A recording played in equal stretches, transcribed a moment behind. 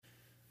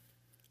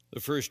The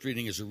first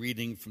reading is a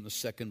reading from the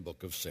second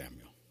book of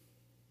Samuel.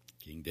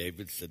 King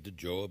David said to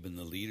Joab and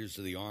the leaders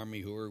of the army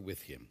who were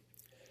with him,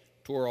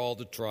 "Tour all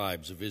the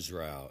tribes of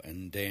Israel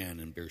and Dan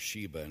and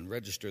Beersheba and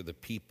register the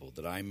people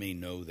that I may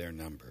know their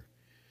number."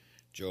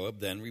 Joab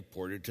then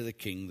reported to the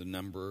king the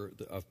number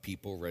of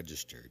people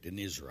registered in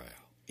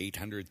Israel,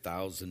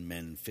 800,000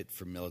 men fit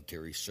for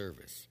military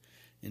service,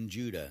 in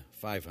Judah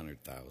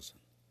 500,000.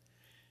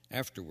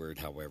 Afterward,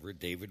 however,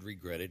 David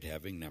regretted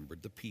having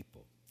numbered the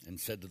people and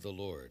said to the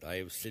Lord, "I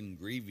have sinned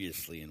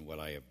grievously in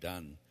what I have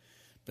done.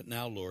 But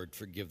now, Lord,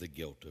 forgive the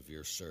guilt of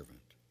your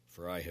servant,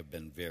 for I have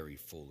been very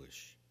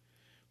foolish."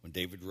 When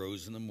David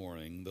rose in the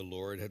morning, the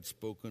Lord had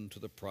spoken to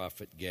the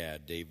prophet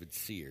Gad, David's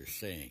seer,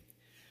 saying,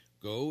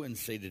 "Go and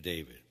say to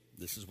David,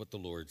 this is what the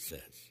Lord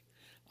says.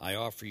 I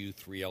offer you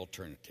 3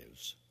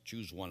 alternatives.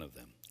 Choose one of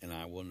them, and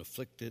I will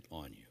inflict it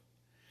on you."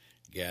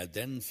 Gad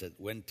then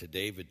went to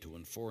David to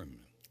inform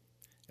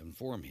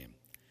him.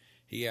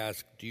 He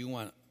asked, "Do you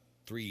want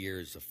 3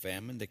 years of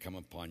famine to come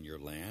upon your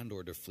land,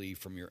 or to flee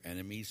from your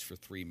enemies for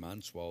 3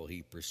 months while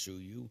he pursue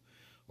you,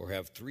 or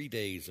have 3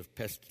 days of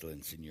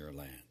pestilence in your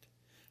land?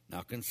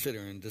 Now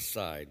consider and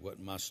decide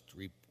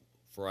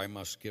for I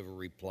must give a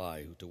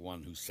reply to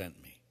one who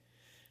sent me."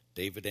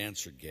 David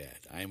answered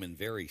Gad, "I am in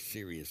very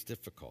serious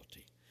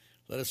difficulty.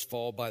 Let us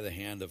fall by the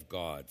hand of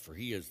God, for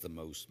he is the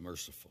most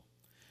merciful.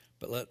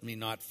 But let me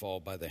not fall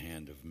by the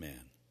hand of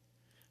man."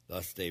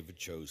 Thus David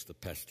chose the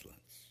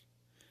pestilence.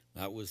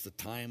 Now it was the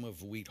time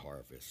of wheat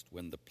harvest,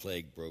 when the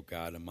plague broke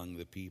out among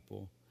the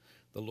people.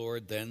 The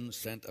Lord then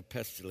sent a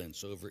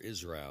pestilence over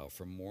Israel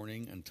from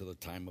morning until the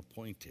time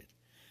appointed,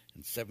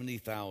 and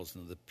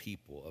 70,000 of the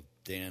people of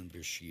Dan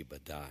Beersheba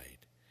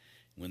died.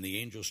 When the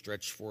angel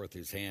stretched forth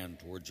his hand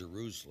toward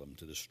Jerusalem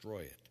to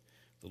destroy it,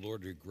 the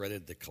Lord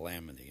regretted the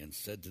calamity and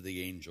said to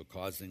the angel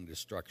causing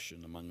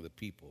destruction among the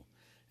people,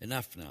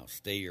 "Enough now,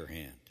 stay your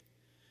hand."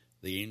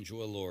 The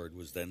angel of the Lord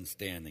was then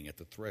standing at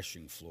the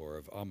threshing floor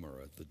of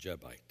Amorah the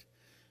Jebite.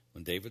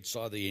 When David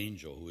saw the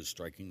angel who was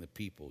striking the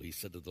people, he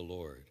said to the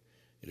Lord,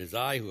 "It is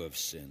I who have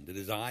sinned. It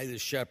is I, the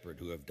shepherd,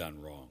 who have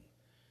done wrong.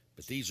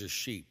 But these are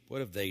sheep.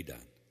 What have they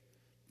done?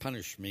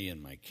 Punish me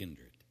and my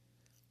kindred."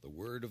 The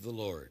word of the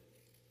Lord.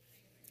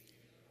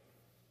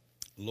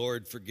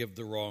 Lord, forgive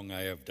the wrong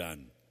I have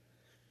done.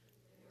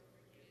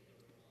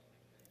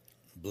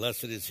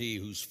 Blessed is he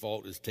whose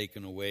fault is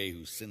taken away,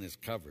 whose sin is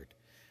covered.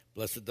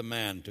 Blessed the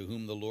man to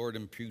whom the Lord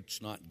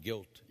imputes not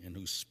guilt, in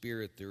whose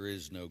spirit there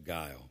is no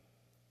guile.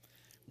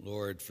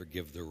 Lord,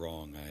 forgive the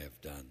wrong I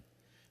have done.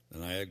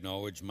 Then I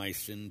acknowledged my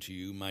sin to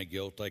you, my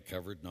guilt I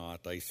covered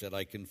not. I said,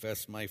 I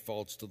confess my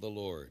faults to the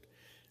Lord,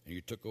 and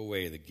you took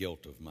away the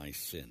guilt of my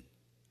sin.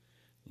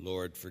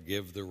 Lord,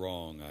 forgive the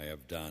wrong I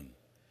have done.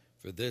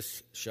 For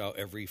this shall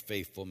every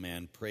faithful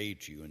man pray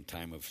to you in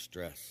time of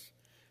stress.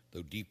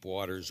 Though deep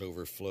waters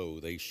overflow,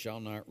 they shall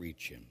not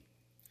reach him.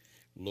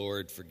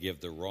 Lord, forgive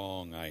the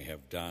wrong I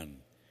have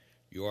done.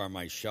 You are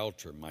my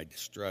shelter, my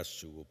distress,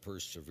 who will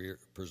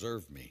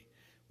preserve me.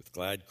 With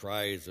glad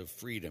cries of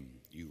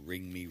freedom, you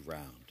ring me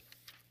round.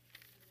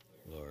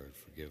 Lord,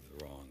 forgive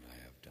the wrong I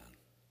have done.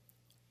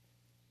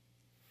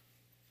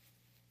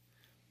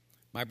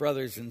 My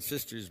brothers and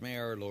sisters, may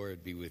our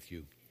Lord be with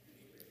you.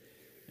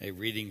 A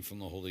reading from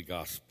the Holy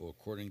Gospel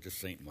according to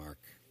St. Mark.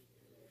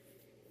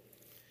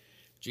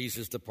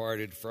 Jesus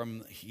departed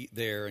from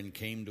there and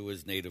came to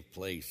his native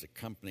place,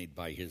 accompanied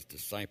by his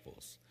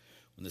disciples.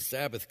 When the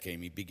Sabbath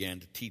came, he began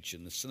to teach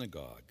in the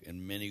synagogue,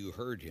 and many who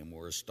heard him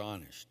were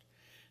astonished.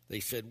 They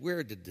said,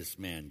 "Where did this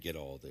man get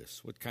all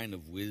this? What kind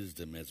of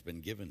wisdom has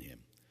been given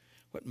him?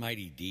 What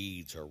mighty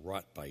deeds are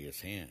wrought by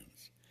his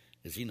hands?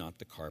 Is he not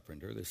the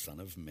carpenter, the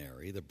son of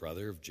Mary, the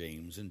brother of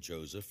James and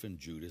Joseph and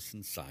Judas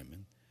and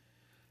Simon?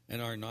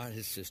 And are not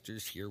his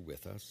sisters here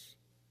with us?"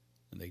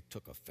 And they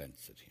took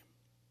offense at him.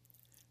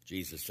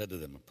 Jesus said to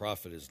them, "A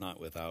prophet is not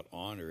without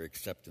honor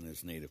except in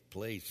his native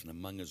place and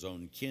among his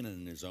own kin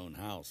and in his own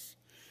house."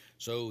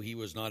 So he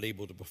was not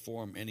able to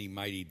perform any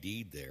mighty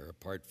deed there,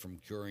 apart from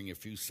curing a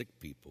few sick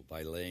people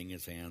by laying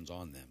his hands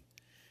on them.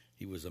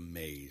 He was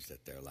amazed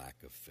at their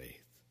lack of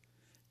faith.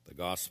 The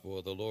Gospel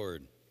of the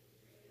Lord.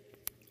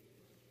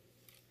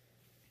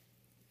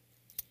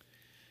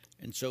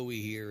 And so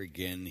we hear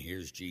again,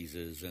 here's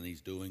Jesus, and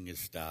he's doing his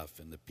stuff,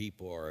 and the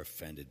people are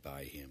offended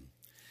by him.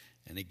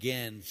 And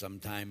again,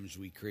 sometimes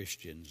we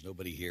Christians,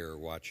 nobody here or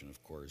watching,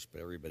 of course,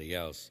 but everybody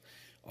else,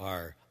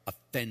 are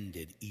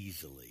offended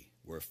easily.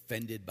 We're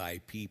offended by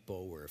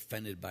people. We're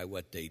offended by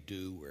what they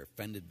do. We're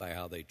offended by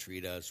how they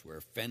treat us. We're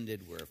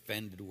offended,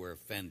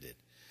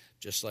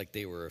 just like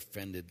they were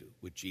offended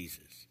with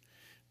Jesus.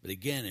 But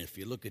again, if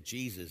you look at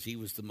Jesus, he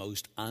was the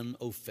most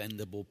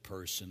unoffendable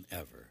person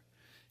ever.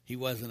 He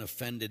wasn't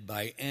offended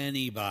by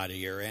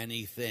anybody or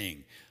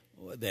anything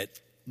that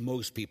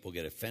most people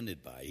get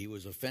offended by. He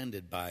was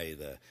offended by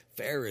the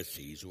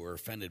Pharisees, who were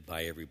offended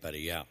by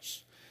everybody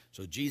else.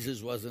 So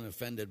Jesus wasn't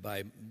offended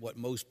by what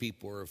most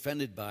people were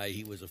offended by.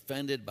 He was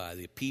offended by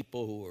the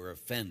people who were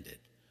offended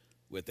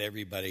with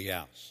everybody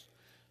else.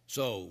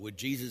 So would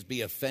Jesus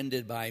be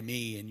offended by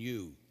me and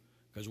you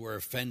because we're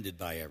offended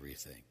by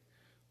everything?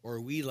 Or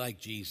are we like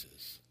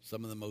Jesus,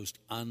 some of the most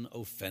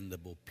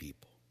unoffendable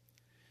people?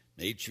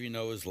 May each of you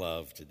know his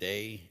love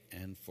today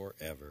and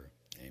forever.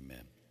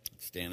 Amen. Stand.